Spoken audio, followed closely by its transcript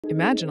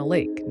Imagine a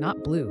lake,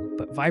 not blue,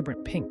 but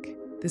vibrant pink.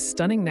 This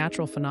stunning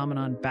natural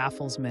phenomenon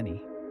baffles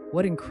many.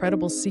 What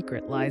incredible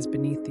secret lies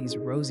beneath these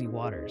rosy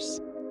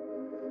waters?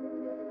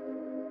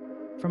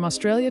 From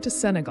Australia to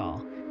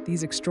Senegal,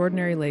 these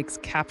extraordinary lakes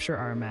capture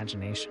our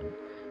imagination.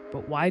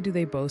 But why do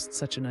they boast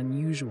such an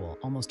unusual,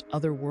 almost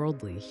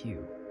otherworldly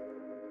hue?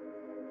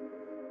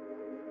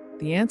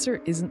 The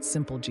answer isn't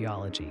simple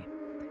geology.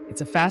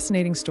 It's a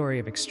fascinating story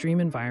of extreme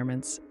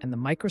environments and the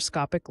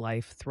microscopic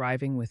life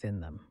thriving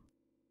within them.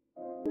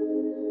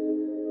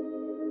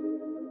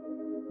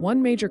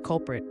 One major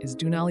culprit is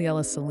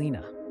Dunaliella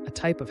salina, a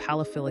type of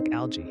halophilic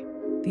algae.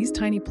 These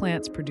tiny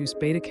plants produce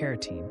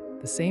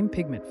beta-carotene, the same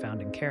pigment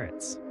found in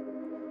carrots.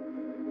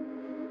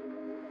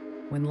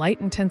 When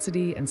light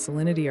intensity and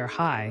salinity are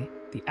high,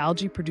 the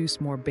algae produce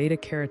more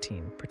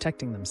beta-carotene,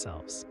 protecting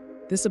themselves.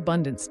 This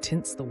abundance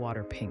tints the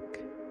water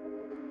pink.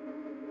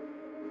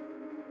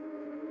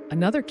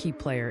 Another key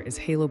player is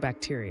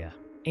halobacteria,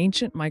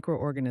 ancient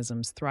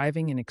microorganisms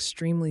thriving in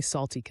extremely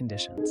salty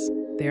conditions.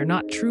 They are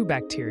not true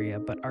bacteria,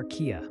 but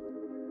archaea.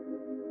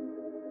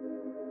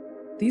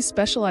 These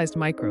specialized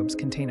microbes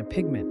contain a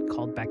pigment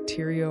called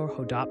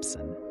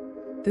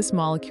bacteriohodopsin. This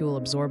molecule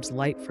absorbs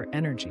light for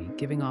energy,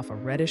 giving off a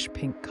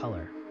reddish-pink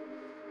color.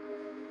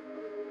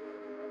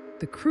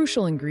 The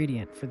crucial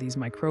ingredient for these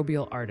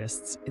microbial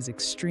artists is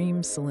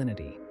extreme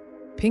salinity.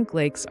 Pink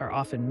lakes are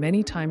often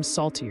many times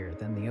saltier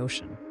than the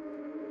ocean.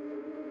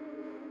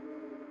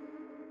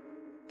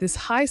 This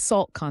high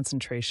salt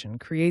concentration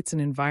creates an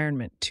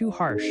environment too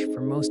harsh for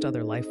most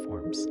other life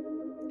forms.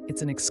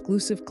 It's an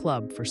exclusive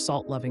club for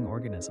salt-loving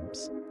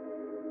organisms.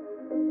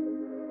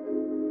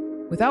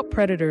 Without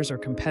predators or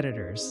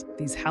competitors,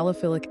 these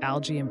halophilic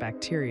algae and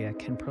bacteria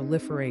can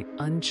proliferate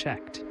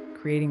unchecked,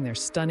 creating their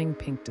stunning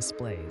pink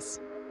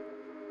displays.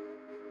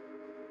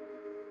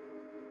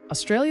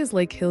 Australia's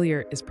Lake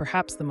Hillier is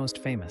perhaps the most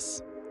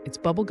famous. Its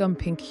bubblegum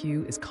pink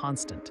hue is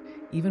constant,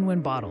 even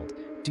when bottled,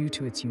 due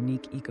to its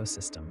unique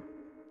ecosystem.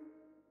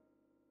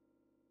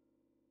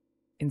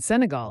 In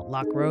Senegal,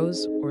 Lac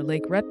Rose, or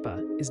Lake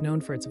Retba, is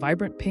known for its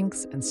vibrant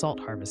pinks and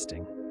salt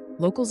harvesting.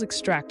 Locals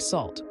extract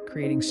salt,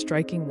 creating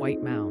striking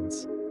white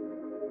mounds.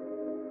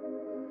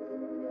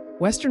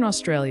 Western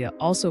Australia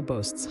also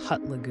boasts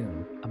Hutt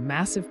Lagoon, a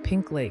massive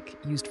pink lake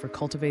used for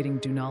cultivating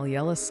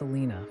Dunaliella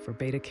salina for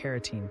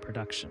beta-carotene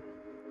production.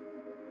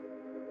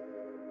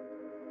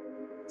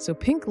 So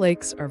pink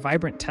lakes are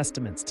vibrant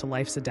testaments to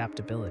life's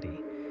adaptability.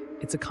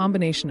 It's a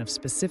combination of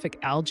specific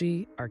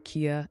algae,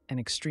 archaea,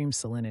 and extreme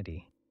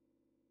salinity.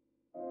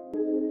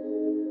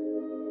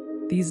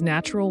 These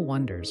natural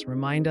wonders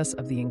remind us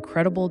of the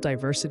incredible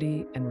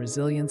diversity and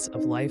resilience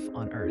of life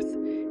on Earth,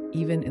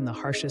 even in the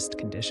harshest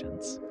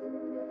conditions.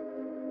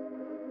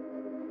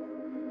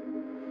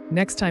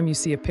 Next time you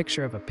see a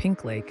picture of a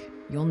pink lake,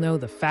 you'll know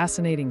the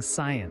fascinating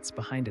science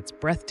behind its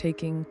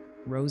breathtaking,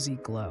 rosy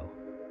glow.